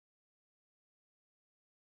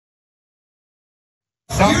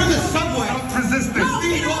You're in the subway. Stop resisting.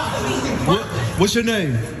 What's your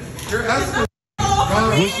name? You're asking.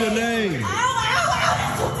 What's your name?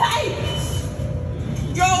 That's too tight.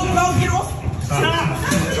 Yo, get off. Stop.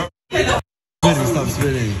 Stop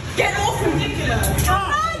spitting. Get off. Ridiculous. I'm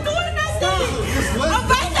not doing nothing. I'm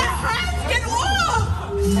right there, friends. Get off.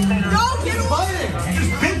 Yo, get off.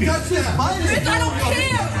 Just bit me. That's it. Bitch, I don't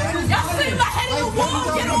care. Y'all see my head in the wall.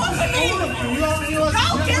 Get off of me. Yo, get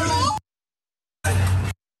off.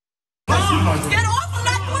 Get off. I'm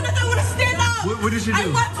not doing nothing. I want to stand up. What did you do? I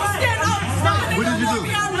want to stand up. What did you do?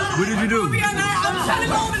 What did you do? I'm trying to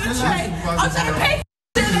go over the train. I'm trying to pay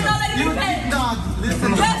for shit and not letting me pay.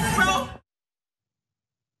 Yes, bro.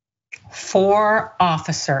 4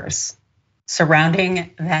 officers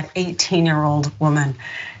surrounding that 18-year-old woman,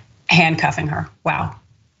 handcuffing her. Wow.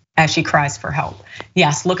 As she cries for help.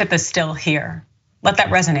 Yes, look at this still here. Let that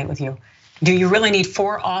resonate with you. Do you really need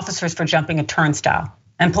 4 officers for jumping a turnstile?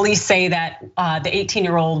 And police say that the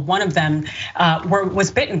 18-year-old, one of them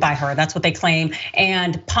was bitten by her. That's what they claim.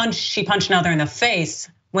 And she punched another in the face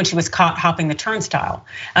when she was caught hopping the turnstile.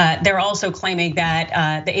 They're also claiming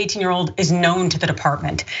that the 18-year-old is known to the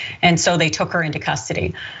department, and so they took her into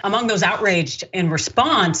custody. Among those outraged in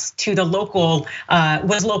response to the local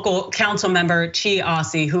council member Chi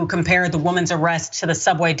Ossie, who compared the woman's arrest to the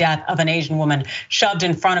subway death of an Asian woman shoved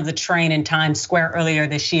in front of the train in Times Square earlier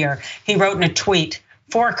this year. He wrote in a tweet,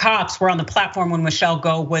 4 cops were on the platform when Michelle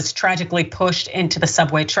Go was tragically pushed into the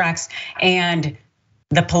subway tracks, and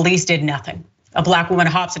the police did nothing. A black woman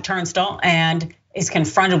hops a turnstile and is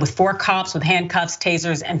confronted with 4 cops with handcuffs,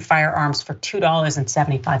 tasers, and firearms for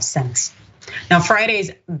 $2.75. Now, Friday's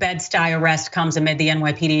Bed-Stuy arrest comes amid the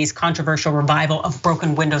NYPD's controversial revival of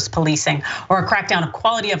broken windows policing, or a crackdown of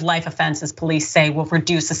quality of life offenses police say will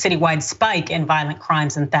reduce a citywide spike in violent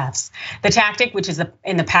crimes and thefts. The tactic, which is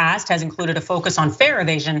in the past has included a focus on fare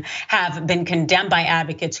evasion, have been condemned by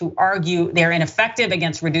advocates who argue they're ineffective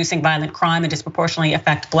against reducing violent crime and disproportionately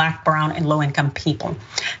affect Black, brown, and low-income people.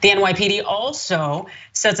 The NYPD also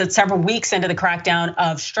says that several weeks into the crackdown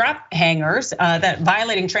of strap hangers, that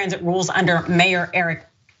violating transit rules under Mayor Eric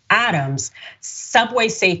Adams' subway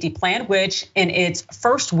safety plan, which in its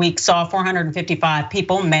first week saw 455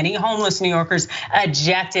 people, many homeless New Yorkers,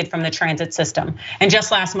 ejected from the transit system. And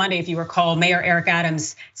just last Monday, if you recall, Mayor Eric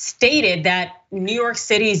Adams stated that New York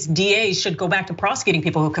City's DAs should go back to prosecuting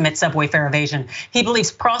people who commit subway fare evasion. He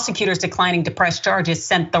believes prosecutors declining to press charges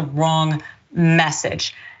sent the wrong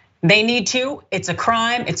message. They need to, it's a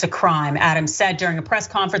crime, Adams said during a press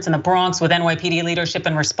conference in the Bronx with NYPD leadership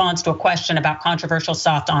in response to a question about controversial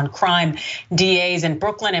soft on crime DAs in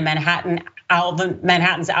Brooklyn and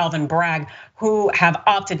Manhattan's Alvin Bragg, who have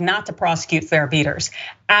opted not to prosecute fare beaters.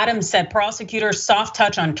 Adams said prosecutors' soft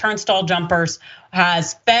touch on turnstile jumpers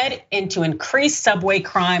has fed into increased subway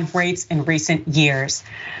crime rates in recent years.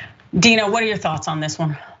 Dina, what are your thoughts on this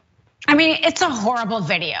one? I mean, it's a horrible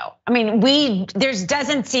video. I mean, there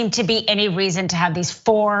doesn't seem to be any reason to have these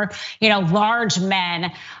 4, large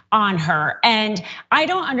men on her. And I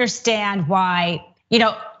don't understand why,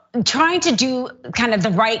 trying to do kind of the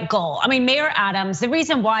right goal. I mean, Mayor Adams, the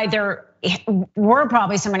reason why there were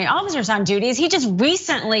probably so many officers on duty is he just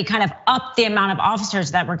recently kind of upped the amount of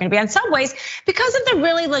officers that were gonna be on subways because of the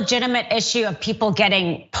really legitimate issue of people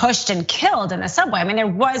getting pushed and killed in the subway. I mean, there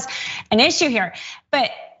was an issue here, but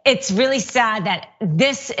it's really sad that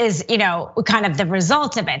this is, kind of the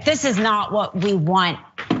result of it. This is not what we want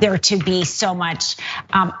there to be so much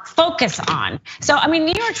focus on. So, I mean,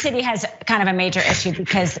 New York City has kind of a major issue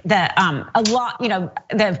because the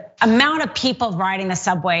amount of people riding the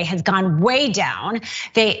subway has gone way down.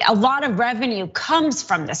 A lot of revenue comes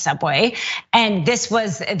from the subway, and this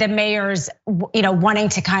was the mayor's, wanting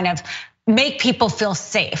to kind of make people feel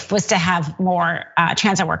safe, was to have more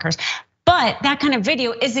transit workers. But that kind of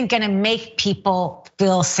video isn't gonna make people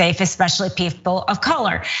feel safe, especially people of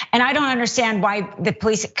color. And I don't understand why the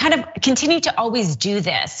police kind of continue to always do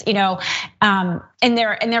this, in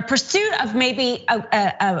their pursuit of maybe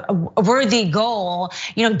a worthy goal,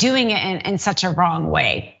 doing it in such a wrong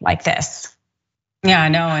way like this. Yeah, I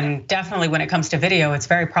know, and definitely when it comes to video, it's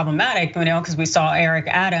very problematic, because we saw Eric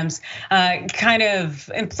Adams kind of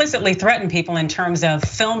implicitly threaten people in terms of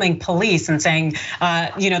filming police and saying,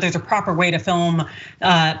 there's a proper way to film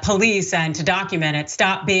police and to document it.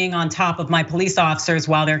 Stop being on top of my police officers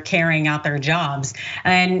while they're carrying out their jobs.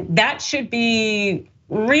 And that should be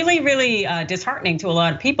really, really disheartening to a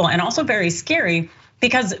lot of people and also very scary,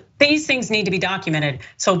 because these things need to be documented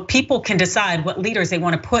so people can decide what leaders they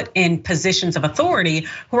want to put in positions of authority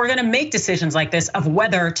who are going to make decisions like this of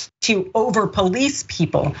whether to over police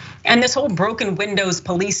people. And this whole broken windows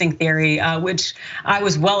policing theory, which I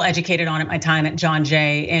was well educated on at my time at John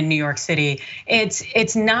Jay in New York City,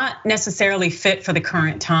 it's not necessarily fit for the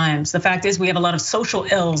current times. The fact is we have a lot of social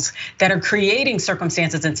ills that are creating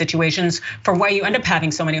circumstances and situations for why you end up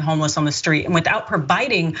having so many homeless on the street. And without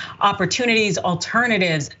providing opportunities,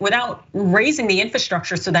 alternatives, without raising the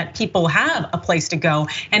infrastructure so that people have a place to go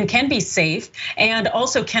and can be safe and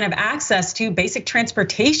also can have access to basic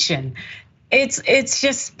transportation. It's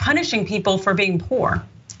just punishing people for being poor.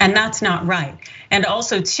 And that's not right. And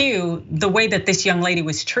also too, the way that this young lady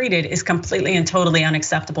was treated is completely and totally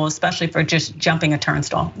unacceptable, especially for just jumping a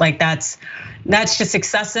turnstile. Like that's just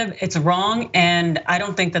excessive, it's wrong. And I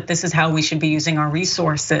don't think that this is how we should be using our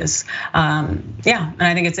resources. Yeah, and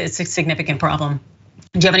I think it's a significant problem.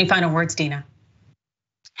 Do you have any final words, Dina?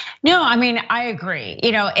 No, I mean, I agree.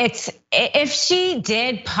 It's if she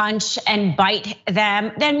did punch and bite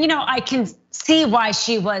them, then I can see why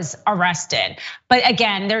she was arrested. But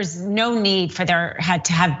again, there's no need for there had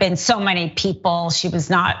to have been so many people. She was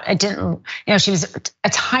not, it didn't, she was a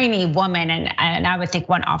tiny woman, and I would think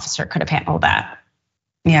one officer could have handled that.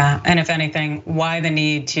 Yeah, and if anything, why the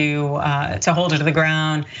need to hold her to the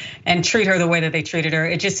ground and treat her the way that they treated her?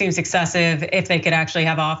 It just seems excessive. If they could actually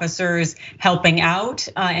have officers helping out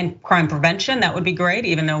in crime prevention, that would be great,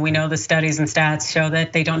 even though we know the studies and stats show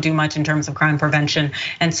that they don't do much in terms of crime prevention.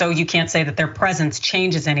 And so you can't say that their presence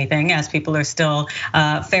changes anything, as people are still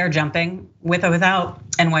fair jumping with or without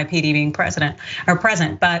NYPD being present.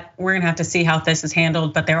 But we're gonna have to see how this is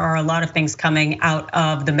handled. But there are a lot of things coming out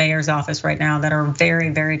of the mayor's office right now that are very,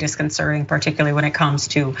 very disconcerting, particularly when it comes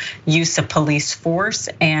to use of police force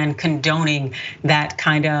and condoning that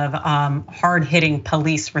kind of hard-hitting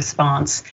police response.